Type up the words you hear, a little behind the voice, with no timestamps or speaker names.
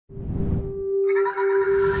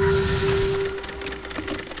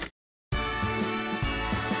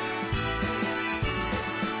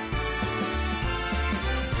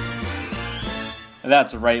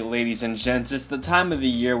That's right, ladies and gents, it's the time of the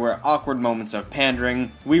year where awkward moments of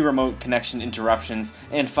pandering, Wii Remote connection interruptions,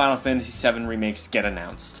 and Final Fantasy VII remakes get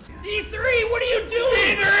announced. E3, what are you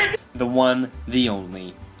doing? The one, the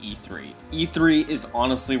only, E3. E3 is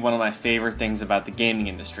honestly one of my favorite things about the gaming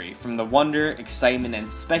industry. From the wonder, excitement,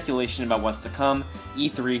 and speculation about what's to come,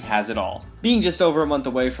 E3 has it all. Being just over a month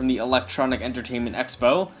away from the Electronic Entertainment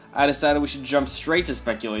Expo, I decided we should jump straight to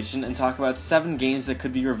speculation and talk about 7 games that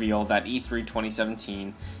could be revealed at E3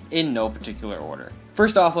 2017 in no particular order.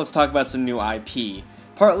 First off, let's talk about some new IP.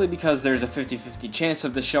 Partly because there's a 50-50 chance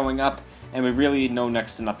of this showing up, and we really know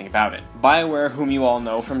next to nothing about it. BioWare, whom you all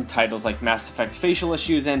know from titles like Mass Effect Facial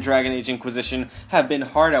Issues and Dragon Age Inquisition, have been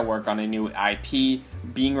hard at work on a new IP,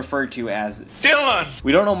 being referred to as Dylan!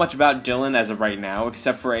 We don't know much about Dylan as of right now,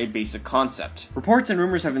 except for a basic concept. Reports and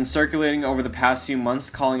rumors have been circulating over the past few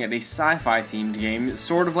months calling it a sci-fi themed game,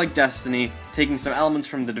 sort of like Destiny, taking some elements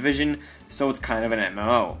from The Division, so it's kind of an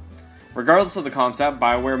MMO. Regardless of the concept,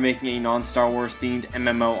 BioWare making a non-Star Wars themed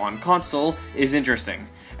MMO on console is interesting,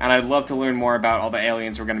 and I'd love to learn more about all the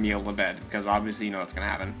aliens we're going to be able to bed, because obviously you know what's going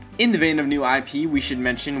to happen. In the vein of new IP, we should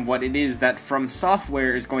mention what it is that From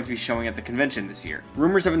Software is going to be showing at the convention this year.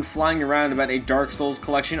 Rumors have been flying around about a Dark Souls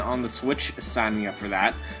collection on the Switch, sign me up for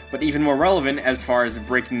that, but even more relevant as far as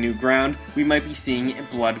breaking new ground, we might be seeing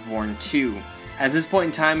Bloodborne 2. At this point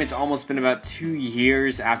in time, it's almost been about 2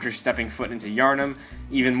 years after stepping foot into Yharnam,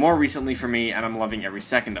 even more recently for me, and I'm loving every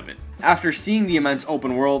second of it. After seeing the immense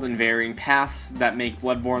open world and varying paths that make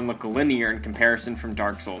Bloodborne look linear in comparison from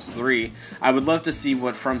Dark Souls 3, I would love to see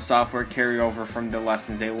what From Software carry over from the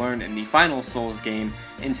lessons they learned in the final Souls game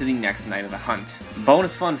into the next Night of the Hunt.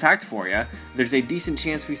 Bonus fun fact for you, there's a decent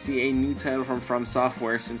chance we see a new title from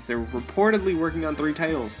Software since they're reportedly working on 3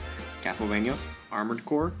 titles. Castlevania, Armored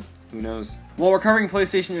Core, who knows? While we're covering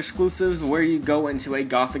PlayStation exclusives where you go into a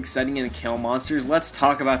gothic setting and kill monsters, let's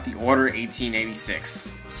talk about the Order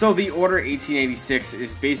 1886. So the Order 1886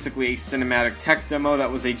 is basically a cinematic tech demo that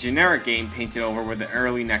was a generic game painted over with the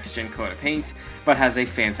early next-gen coat of paint, but has a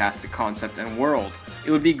fantastic concept and world.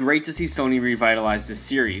 It would be great to see Sony revitalize this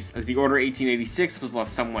series, as the Order 1886 was left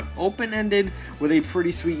somewhat open-ended, with a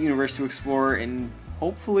pretty sweet universe to explore in,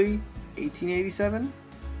 hopefully, 1887?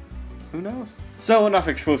 Who knows? So enough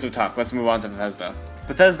exclusive talk, let's move on to Bethesda.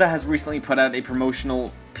 Bethesda has recently put out a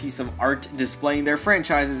promotional piece of art displaying their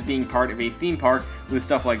franchises being part of a theme park with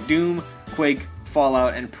stuff like Doom, Quake,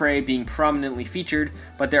 Fallout, and Prey being prominently featured,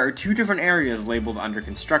 but there are 2 different areas labeled under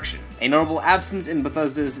construction. A notable absence in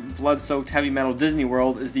Bethesda's blood-soaked heavy metal Disney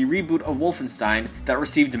World is the reboot of Wolfenstein that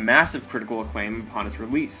received massive critical acclaim upon its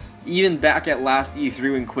release. Even back at last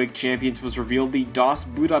E3 when Quake Champions was revealed, the DOS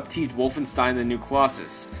boot-up teased Wolfenstein the New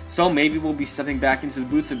Colossus, so maybe we'll be stepping back into the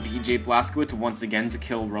boots of BJ Blazkowicz once again to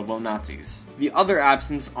kill Robo-Nazis. The other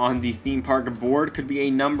absence on the theme park board could be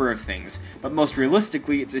a number of things, but most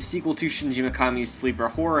realistically it's a sequel to Shinji Mikami's sleeper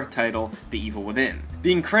horror title, The Evil Within.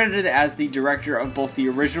 Being credited as the director of both the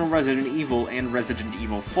original Resident Evil and Resident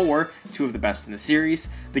Evil 4, 2 of the best in the series,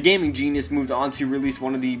 the gaming genius moved on to release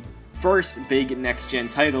one of the first big next-gen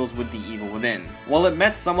titles with The Evil Within. While it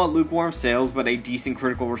met somewhat lukewarm sales but a decent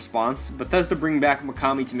critical response, Bethesda bringing back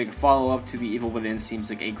Mikami to make a follow-up to The Evil Within seems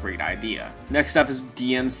like a great idea. Next up is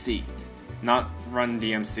DMC. Not Run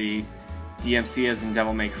DMC. DMC as in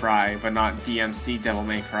Devil May Cry, but not DMC Devil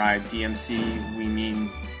May Cry. DMC, we mean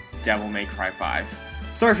Devil May Cry 5.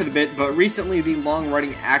 Sorry for the bit, but recently the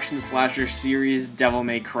long-running action slasher series Devil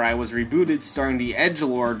May Cry was rebooted, starring the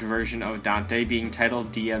edgelord version of Dante being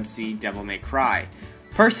titled DMC Devil May Cry.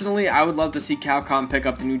 Personally, I would love to see Capcom pick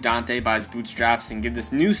up the new Dante by his bootstraps and give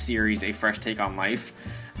this new series a fresh take on life,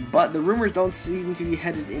 but the rumors don't seem to be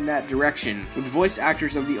headed in that direction, with voice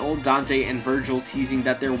actors of the old Dante and Virgil teasing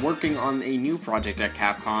that they're working on a new project at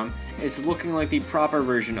Capcom. It's looking like the proper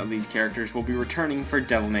version of these characters will be returning for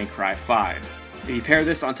Devil May Cry 5. If you pair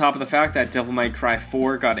this on top of the fact that Devil May Cry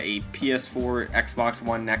 4 got a PS4, Xbox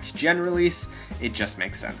One Next Gen release, it just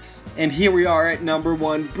makes sense. And here we are at number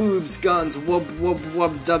 1, boobs, guns, wub wub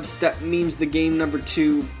wub, dubstep memes, the game number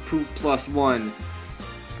 2, poop plus 1.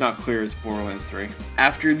 It's not clear it's Borderlands 3.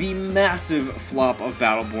 After the massive flop of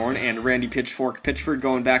Battleborn and Randy Pitchfork Pitchford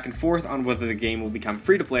going back and forth on whether the game will become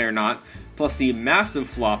free-to-play or not, plus the massive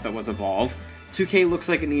flop that was Evolve, 2K looks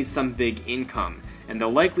like it needs some big income, and they'll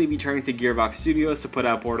likely be turning to Gearbox Studios to put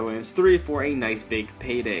out Borderlands 3 for a nice big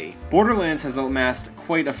payday. Borderlands has amassed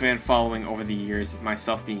quite a fan following over the years,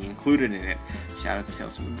 myself being included in it. Shout out to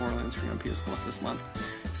Tales from the Borderlands free on PS Plus this month.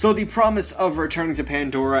 So the promise of returning to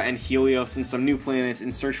Pandora and Helios and some new planets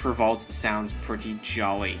in search for vaults sounds pretty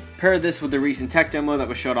jolly. Pair this with the recent tech demo that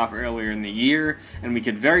was showed off earlier in the year, and we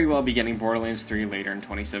could very well be getting Borderlands 3 later in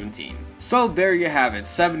 2017. So there you have it,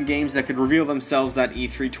 7 games that could reveal themselves at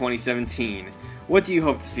E3 2017. What do you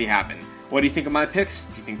hope to see happen? What do you think of my picks?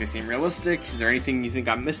 Do you think they seem realistic? Is there anything you think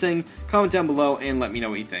I'm missing? Comment down below and let me know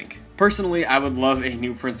what you think. Personally, I would love a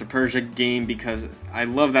new Prince of Persia game because I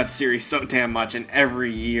love that series so damn much, and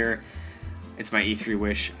every year it's my E3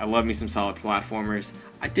 wish. I love me some solid platformers.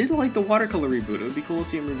 I did like the watercolor reboot. It would be cool to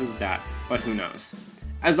see him revisit that, but who knows.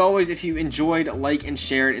 As always, if you enjoyed, like and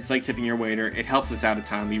share it. It's like tipping your waiter. It helps us out a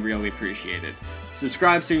ton. We really appreciate it.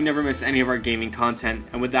 Subscribe so you never miss any of our gaming content.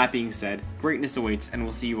 And with that being said, greatness awaits, and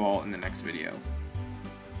we'll see you all in the next video.